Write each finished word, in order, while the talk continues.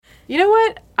You know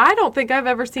what? I don't think I've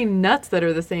ever seen nuts that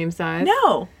are the same size. No,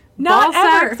 Ball not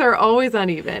ever. sacks are always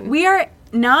uneven. We are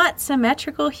not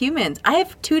symmetrical humans. I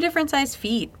have 2 different sized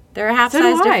feet. They're a half So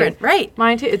size do I. different. Right.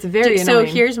 Mine too. It's very So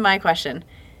annoying. here's my question.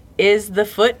 Is the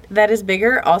foot that is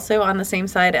bigger also on the same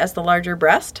side as the larger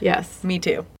breast? Yes. Me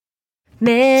too.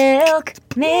 Milk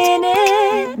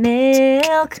Minute,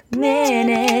 Milk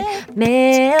Minute,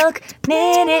 Milk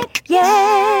Minute,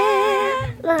 yeah!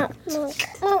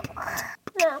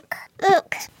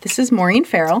 Milk. This is Maureen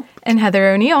Farrell, And Heather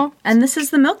O'Neill, and this is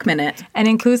the Milk Minute. an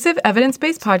inclusive,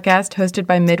 evidence-based podcast hosted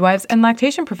by midwives and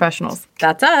lactation professionals.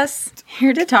 That's us,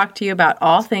 here to talk to you about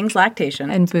all things lactation,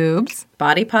 And boobs,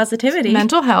 body positivity,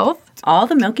 mental health. all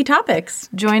the milky topics.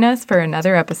 Join us for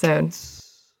another episode.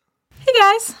 Hey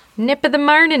guys! Nip of the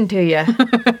morning to you.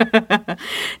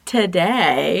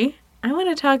 Today, I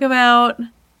want to talk about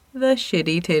the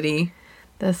shitty titty.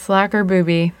 The slacker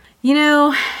boobie. You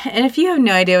know, and if you have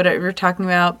no idea what we're talking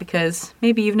about because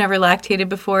maybe you've never lactated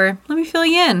before, let me fill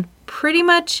you in. Pretty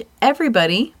much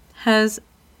everybody has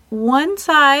one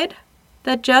side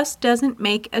that just doesn't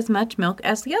make as much milk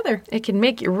as the other. It can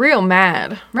make you real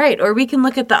mad. Right, or we can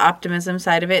look at the optimism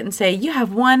side of it and say you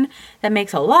have one that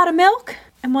makes a lot of milk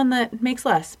and one that makes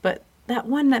less, but that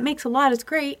one that makes a lot is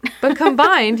great. But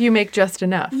combined, you make just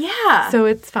enough. Yeah. So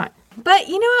it's fine. But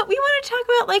you know what? We want to talk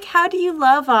about, like, how do you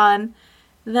love on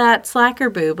that slacker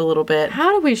boob a little bit?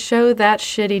 How do we show that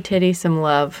shitty titty some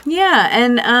love? Yeah,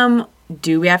 and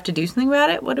do we have to do something about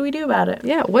it? What do we do about it?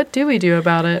 Yeah, what do we do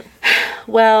about it?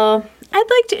 Well, I'd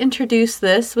like to introduce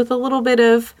this with a little bit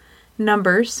of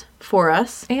numbers for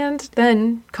us. And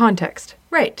then context.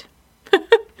 Right.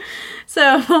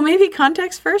 So, well, maybe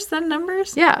context first, then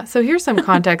numbers? Yeah, so here's some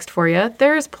context for you.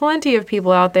 There's plenty of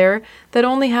people out there that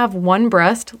only have one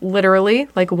breast, literally,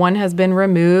 like one has been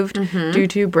removed due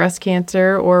to breast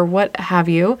cancer or what have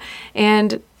you.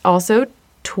 And also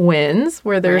twins,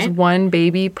 where there's Right. one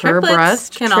baby per Triplets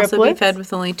breast. can also be Triplets. fed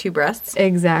with only 2 breasts.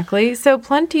 Exactly. So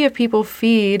plenty of people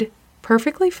feed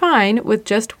perfectly fine with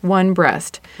just one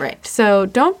breast. Right. So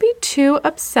don't be too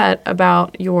upset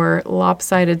about your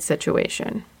lopsided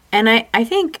situation. And I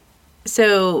think,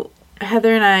 so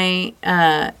Heather and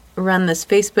I run this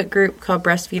Facebook group called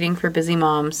Breastfeeding for Busy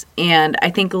Moms, and I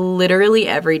think literally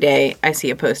every day I see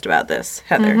a post about this,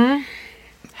 Heather.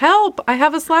 Help! I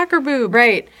have a slacker boob.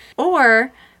 Right.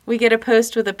 Or we get a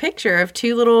post with a picture of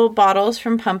 2 little bottles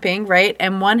from pumping, right?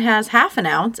 And one has half an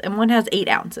ounce and one has 8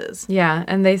 ounces. Yeah,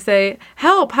 and they say,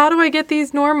 help, how do I get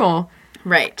these normal?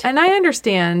 Right. And I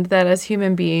understand that as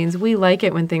human beings, we like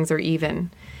it when things are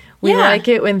even. We Yeah. like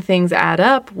it when things add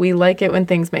up. We like it when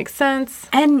things make sense.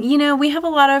 And, you know, we have a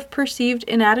lot of perceived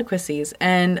inadequacies,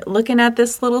 and looking at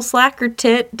this little slacker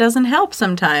tit doesn't help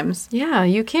sometimes. Yeah,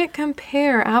 you can't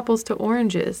compare apples to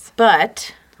oranges.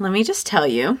 But let me just tell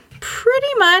you,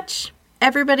 pretty much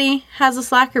everybody has a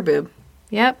slacker boob.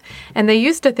 Yep. And they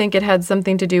used to think it had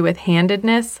something to do with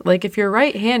handedness. Like if you're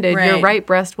right-handed, your Right. right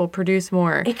breast will produce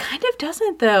more. It kind of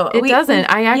doesn't, though. It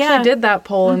doesn't. I actually did that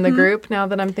poll in the group now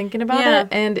that I'm thinking about Yeah. it,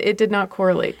 and it did not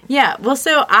correlate. Yeah, well,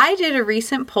 so I did a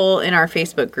recent poll in our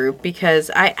Facebook group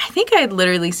because I think I had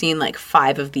literally seen like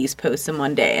 5 of these posts in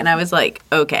one day. And I was like,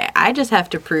 okay, I just have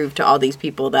to prove to all these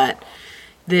people that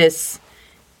this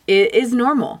is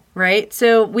normal, right?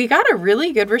 So we got a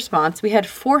really good response. We had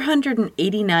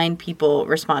 489 people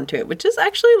respond to it, which is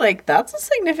actually like, that's a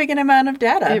significant amount of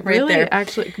data It right really, there.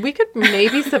 actually, we could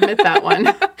maybe submit that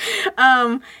one.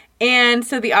 And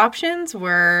so the options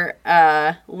were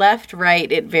left, right,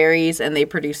 it varies, and they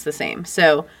produce the same.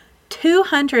 So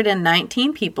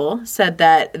 219 people said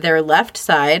that their left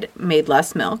side made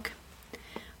less milk.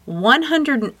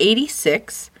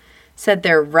 186 said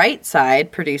their right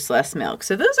side produced less milk.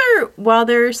 So those are, while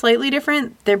they're slightly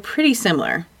different, they're pretty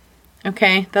similar.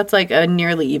 Okay? That's like a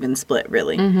nearly even split,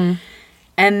 really.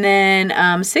 And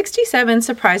then 67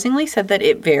 surprisingly said that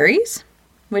it varies,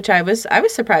 which I was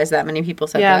surprised that many people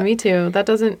said Yeah, that. me too. That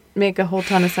doesn't make a whole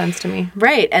ton of sense to me.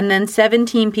 Right. And then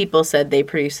 17 people said they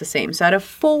produce the same. So out of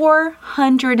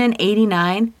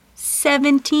 489,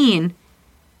 17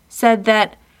 said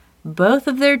that both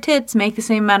of their tits make the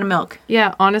same amount of milk.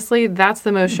 Yeah, honestly, that's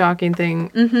the most shocking thing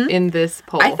in this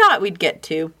poll. I thought we'd get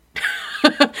 2.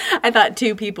 I thought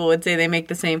 2 people would say they make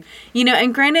the same. You know,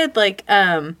 and granted, like,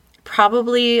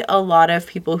 probably a lot of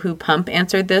people who pump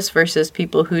answered this versus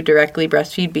people who directly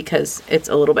breastfeed because it's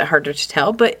a little bit harder to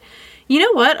tell. But you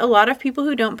know what? A lot of people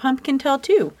who don't pump can tell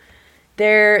too.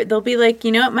 They'll be like,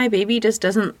 you know what? My baby just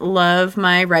doesn't love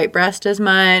my right breast as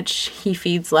much. He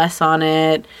feeds less on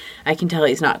it. I can tell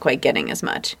he's not quite getting as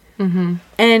much.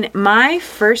 And my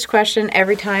first question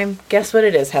every time, guess what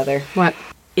it is, Heather? What?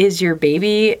 Is your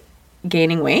baby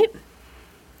gaining weight?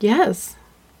 Yes,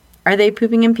 Are they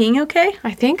pooping and peeing okay?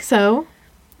 I think so.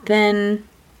 Then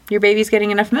your baby's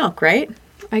getting enough milk, right?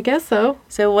 I guess so.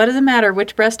 So what does it matter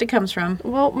which breast it comes from?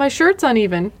 Well, my shirt's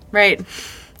uneven. Right.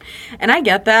 And I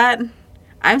get that.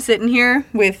 I'm sitting here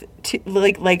with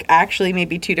actually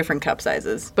maybe 2 different cup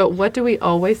sizes. But what do we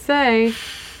always say?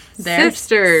 They're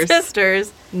Sisters.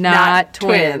 Sisters, Not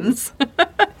twins.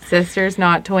 Sisters,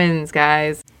 not twins,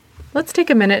 guys. Let's take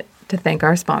a minute to thank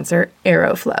our sponsor,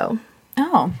 Aeroflow.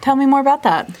 Oh, tell me more about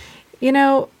that. You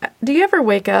know, do you ever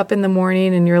wake up in the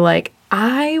morning and you're like,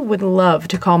 I would love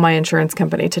to call my insurance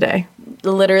company today?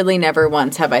 Literally never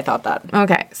once have I thought that.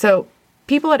 Okay, so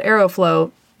people at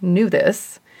Aeroflow knew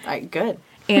this. Good.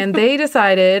 And they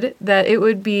decided that it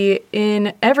would be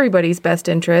in everybody's best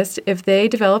interest if they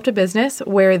developed a business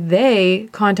where they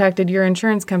contacted your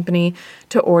insurance company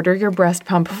to order your breast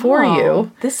pump for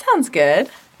you. This sounds good.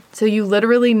 So you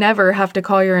literally never have to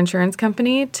call your insurance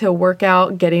company to work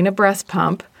out getting a breast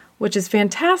pump, which is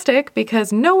fantastic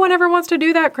because no one ever wants to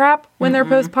do that crap when they're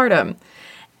postpartum.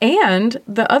 And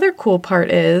the other cool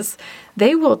part is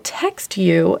they will text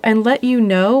you and let you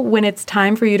know when it's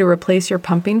time for you to replace your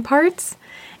pumping parts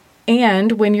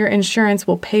and when your insurance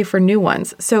will pay for new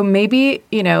ones. So maybe,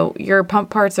 you know, your pump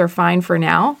parts are fine for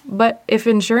now, but if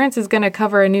insurance is going to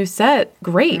cover a new set,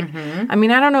 great. I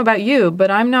mean, I don't know about you, but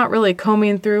I'm not really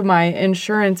combing through my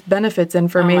insurance benefits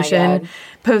information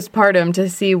postpartum to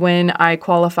see when I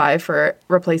qualify for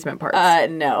replacement parts.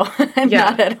 No,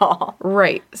 not at all.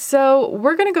 Right. So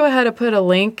we're going to go ahead and put a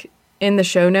link in the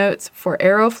show notes for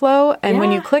Aeroflow. And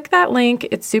when you click that link,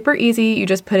 it's super easy. You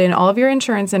just put in all of your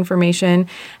insurance information,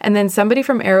 and then somebody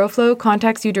from Aeroflow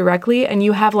contacts you directly, and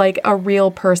you have like a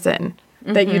real person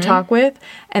that you talk with,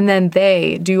 and then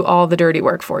they do all the dirty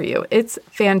work for you. It's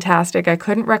fantastic. I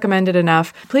couldn't recommend it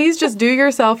enough. Please just do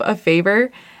yourself a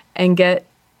favor and get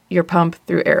your pump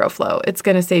through Aeroflow. It's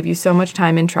going to save you so much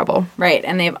time and trouble. Right,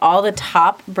 and they have all the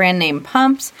top brand name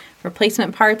pumps,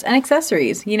 replacement parts, and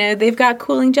accessories. You know, they've got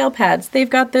cooling gel pads. They've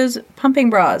got those pumping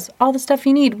bras. All the stuff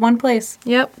you need, one place.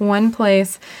 Yep, one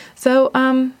place. So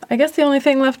I guess the only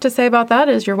thing left to say about that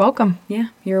is you're welcome. Yeah,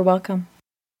 you're welcome.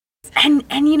 And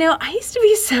you know, I used to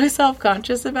be so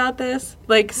self-conscious about this.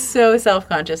 Like, so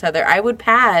self-conscious, Heather. I would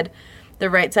pad the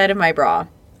right side of my bra.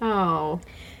 Oh.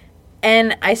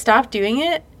 And I stopped doing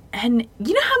it. And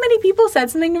you know how many people said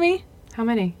something to me? How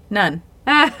many? None.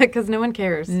 Because no one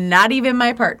cares. Not even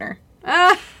my partner.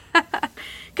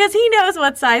 Because he knows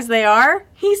what size they are.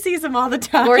 He sees them all the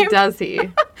time. Or does he?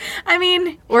 I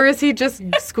mean... Or is he just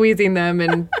squeezing them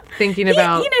and thinking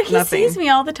about he nothing? sees me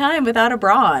all the time without a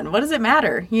bra on. What does it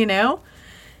matter, you know?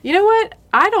 You know what?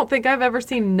 I don't think I've ever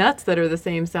seen nuts that are the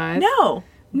same size. No,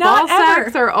 not Ball ever.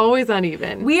 sacks are always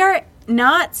uneven. We are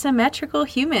not symmetrical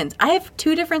humans. I have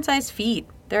 2 different size feet.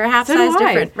 They're a half So size do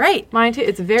I. different. Right. Mine too.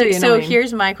 It's very So annoying.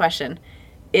 here's my question.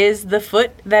 Is the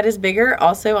foot that is bigger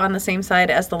also on the same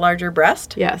side as the larger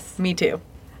breast? Yes. Me too.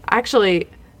 Actually,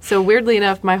 so weirdly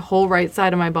enough, my whole right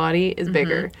side of my body is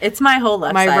bigger. It's my whole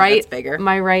left My side right, that's bigger.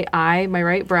 my right eye, my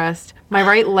right breast, my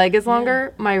right leg is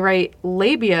longer, my right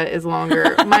labia is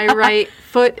longer, my right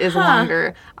foot is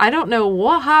longer. I don't know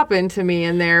what happened to me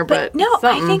in there, but no,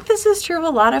 something. I think this is true of a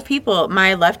lot of people.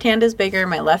 My left hand is bigger,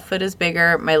 my left foot is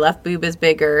bigger, my left boob is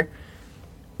bigger.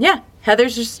 Yeah,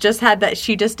 Heather's just had that.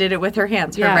 She just did it with her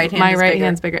hands. Her right hand my is right bigger.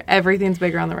 hand's bigger. Everything's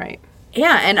bigger on the right.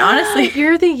 Yeah, and honestly,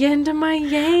 You're the yin to my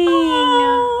yang.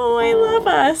 oh, I love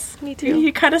us. Me too.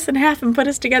 You cut us in half and put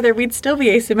us together, we'd still be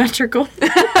asymmetrical.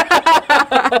 But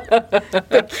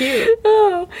cute.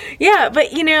 Oh, yeah,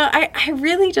 but you know, I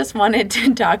really just wanted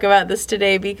to talk about this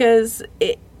today because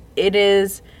it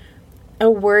is a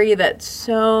worry that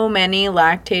so many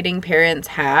lactating parents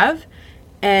have,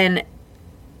 and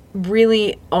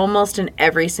really almost in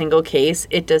every single case,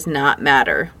 it does not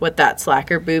matter what that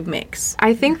slacker boob makes.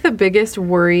 I think the biggest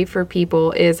worry for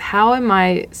people is how am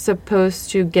I supposed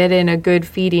to get in a good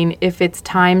feeding if it's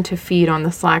time to feed on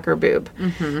the slacker boob?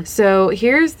 So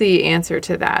here's the answer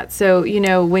to that. So, you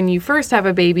know, when you first have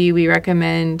a baby, we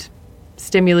recommend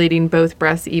stimulating both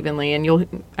breasts evenly, and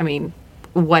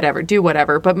whatever, do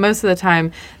whatever. But most of the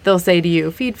time, they'll say to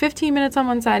you, feed 15 minutes on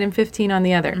one side and 15 on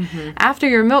the other. After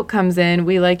your milk comes in,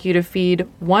 we like you to feed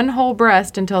one whole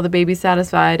breast until the baby's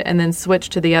satisfied and then switch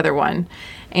to the other one.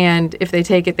 And if they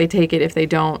take it, they take it. If they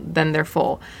don't, then they're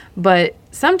full. But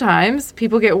sometimes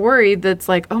people get worried that's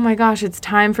like, oh my gosh, it's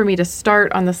time for me to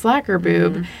start on the slacker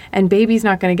boob and baby's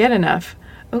not going to get enough.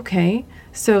 Okay.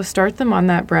 So start them on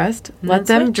that breast, let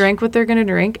them switch. drink what they're going to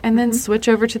drink, and then switch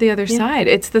over to the other side.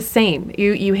 It's the same.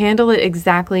 You handle it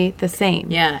exactly the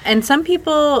same. Yeah, and some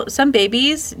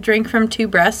babies drink from 2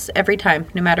 breasts every time,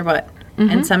 no matter what.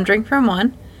 and some drink from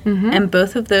one, and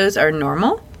both of those are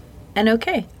normal and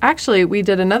okay. Actually, we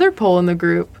did another poll in the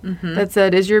group that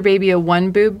said, is your baby a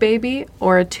 1-boob baby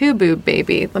or a 2-boob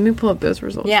baby? Let me pull up those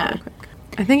results Yeah. real quick.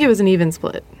 I think it was an even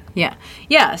split. Yeah.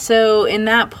 Yeah, so in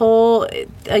that poll,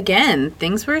 again,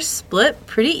 things were split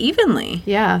pretty evenly.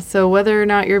 Yeah, so whether or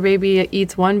not your baby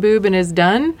eats 1 boob and is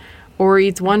done, or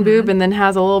eats 1 boob and then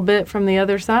has a little bit from the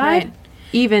other side, Right.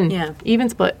 even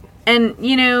split. And,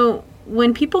 you know,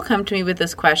 when people come to me with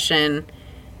this question,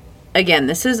 again,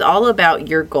 this is all about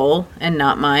your goal and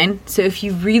not mine. So if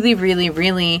you really, really,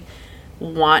 really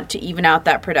want to even out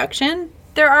that production,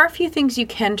 there are a few things you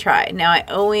can try. Now, I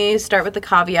always start with the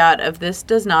caveat of this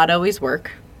does not always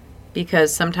work,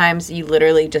 because sometimes you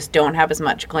literally just don't have as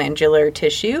much glandular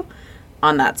tissue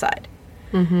on that side.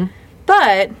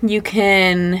 But you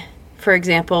can, for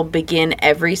example, begin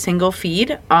every single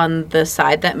feed on the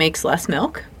side that makes less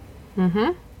milk.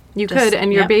 You could,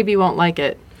 and your yep. baby won't like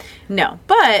it. No,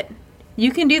 but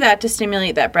you can do that to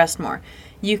stimulate that breast more.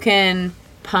 You can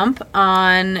pump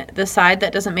on the side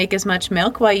that doesn't make as much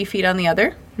milk while you feed on the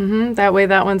other. That way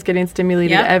that one's getting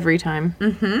stimulated Yep. every time.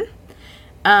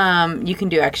 You can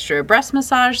do extra breast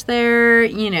massage there.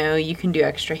 You know, you can do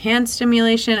extra hand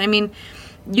stimulation. I mean,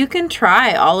 you can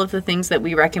try all of the things that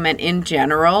we recommend in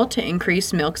general to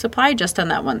increase milk supply just on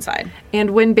that one side.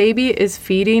 And when baby is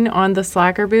feeding on the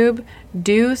slacker boob,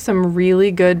 do some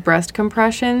really good breast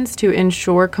compressions to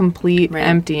ensure complete Right.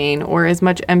 emptying, or as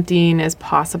much emptying as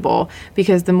possible,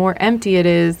 because the more empty it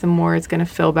is, the more it's going to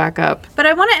fill back up. But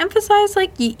I want to emphasize,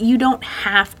 like, you don't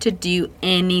have to do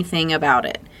anything about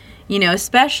it. You know,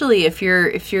 especially if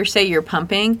you're say you're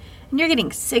pumping and you're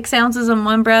getting 6 ounces on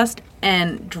one breast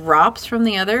and drops from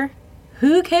the other.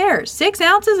 Who cares? 6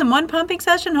 ounces in one pumping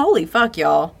session? Holy fuck,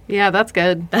 y'all. Yeah, that's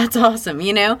good. That's awesome,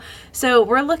 you know? So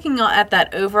we're looking at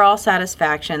that overall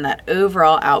satisfaction, that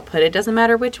overall output. It doesn't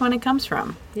matter which one it comes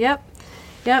from. Yep.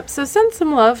 So send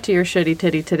some love to your shitty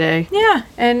titty today. Yeah.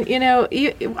 And, you know,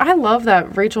 I love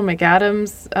that Rachel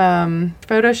McAdams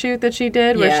photo shoot that she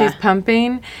did where Yeah. she's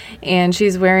pumping and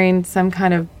she's wearing some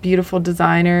kind of beautiful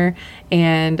designer,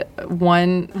 and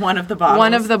one One of the bottles.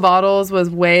 One of the bottles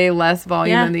was way less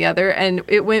volume Yeah. than the other, and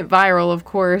it went viral, of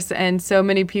course, and so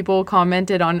many people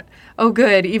commented on, oh,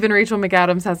 good, even Rachel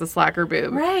McAdams has a slacker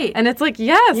boob. Right. And it's like,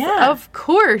 yes, Yeah. of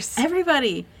course.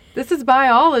 Everybody. This is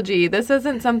biology. This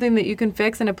isn't something that you can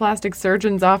fix in a plastic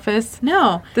surgeon's office.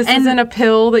 No. This And- isn't a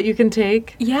pill that you can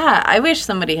take. Yeah, I wish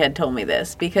somebody had told me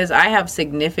this, because I have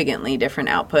significantly different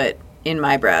output in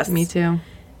my breasts. Me too.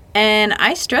 And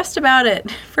I stressed about it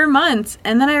for months.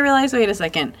 And then I realized, wait a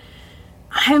second,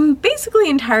 I'm basically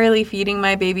entirely feeding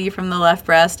my baby from the left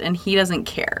breast, and he doesn't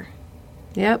care.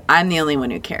 Yep. I'm the only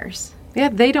one who cares. Yeah,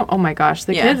 they don't. Oh my gosh,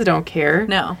 the Yeah. kids don't care.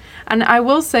 No. And I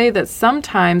will say that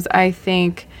sometimes I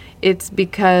think it's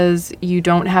because you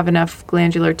don't have enough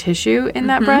glandular tissue in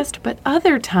that breast, but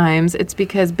other times it's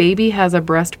because baby has a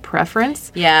breast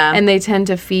preference. Yeah. And they tend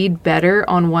to feed better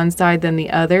on one side than the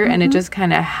other, and it just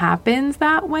kind of happens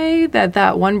that way,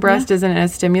 that one breast isn't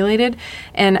as stimulated.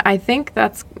 And I think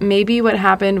that's maybe what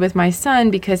happened with my son,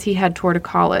 because he had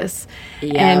torticollis.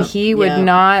 And Yep, he would yep.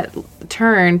 not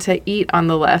turn to eat on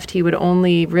the left. He would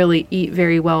only really eat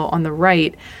very well on the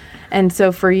right. And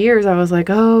so for years I was like,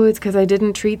 oh, it's because I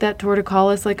didn't treat that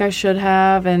torticollis like I should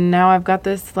have, and now I've got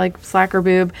this like slacker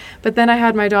boob. But then I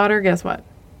had my daughter, guess what?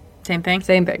 Same thing?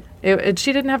 Same thing.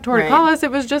 She didn't have torticollis.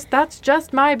 It was that's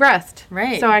just my breast.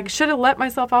 Right. So I should have let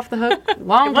myself off the hook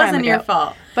long It time wasn't ago. your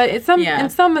fault. But in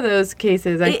some of those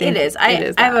cases, I think It is. I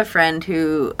have that. a friend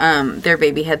who their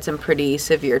baby had some pretty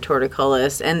severe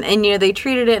torticollis, and you know, they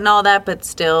treated it and all that, but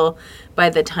still, by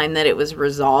the time that it was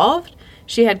resolved,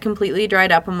 she had completely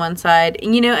dried up on one side.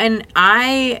 You know, and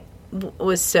I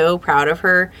was so proud of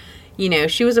her. You know,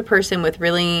 she was a person with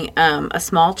really a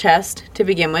small chest to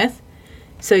begin with.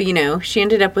 So, you know, she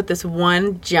ended up with this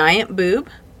one giant boob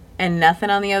and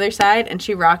nothing on the other side, and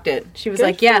she rocked it. She was Good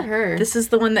like, for yeah, her. this is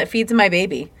the one that feeds my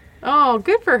baby. Oh,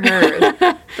 good for her.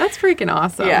 That's freaking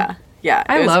awesome. Yeah. Yeah.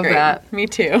 I it was love great. that. Me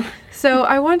too. So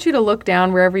I want you to look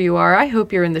down wherever you are. I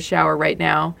hope you're in the shower right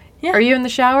now. Yeah. Are you in the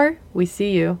shower? We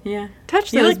see you. Yeah.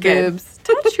 Touch You those look good. boobs.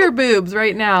 Touch your boobs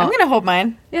right now. I'm going to hold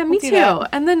mine. Yeah, me do too. that.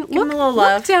 And then him look, a little look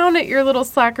love. down at your little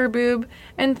slacker boob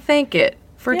and thank it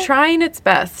for Yeah. trying its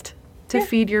best to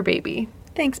feed your baby.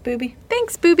 Thanks, booby.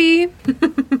 Thanks, booby.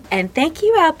 And thank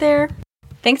you out there.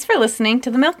 Thanks for listening to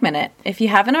The Milk Minute. If you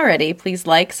haven't already, please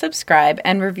like, subscribe,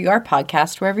 and review our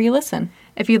podcast wherever you listen.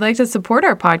 If you'd like to support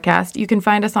our podcast, you can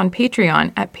find us on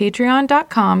Patreon at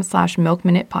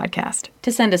patreon.com/milkminutepodcast.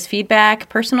 To send us feedback,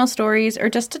 personal stories, or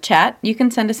just to chat, you can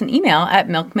send us an email at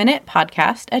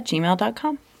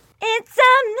milkminutepodcast@gmail.com. It's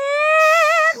a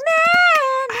milk minute.